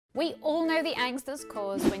We all know the angst that's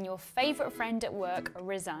caused when your favourite friend at work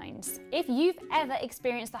resigns. If you've ever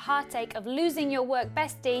experienced the heartache of losing your work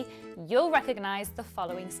bestie, you'll recognise the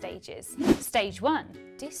following stages. Stage 1,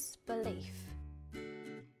 disbelief.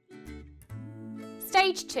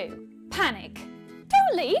 Stage 2, panic.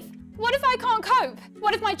 Don't leave! What if I can't cope?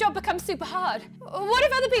 What if my job becomes super hard? What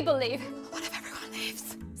if other people leave? What if everyone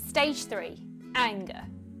leaves? Stage 3, anger.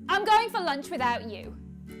 I'm going for lunch without you.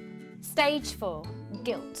 Stage 4,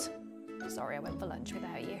 guilt. Sorry, I went for lunch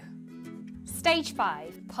without you. Stage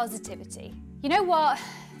 5, positivity. You know what?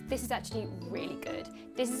 This is actually really good.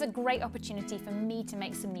 This is a great opportunity for me to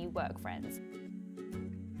make some new work friends.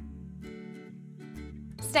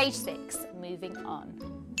 Stage 6, moving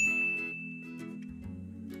on.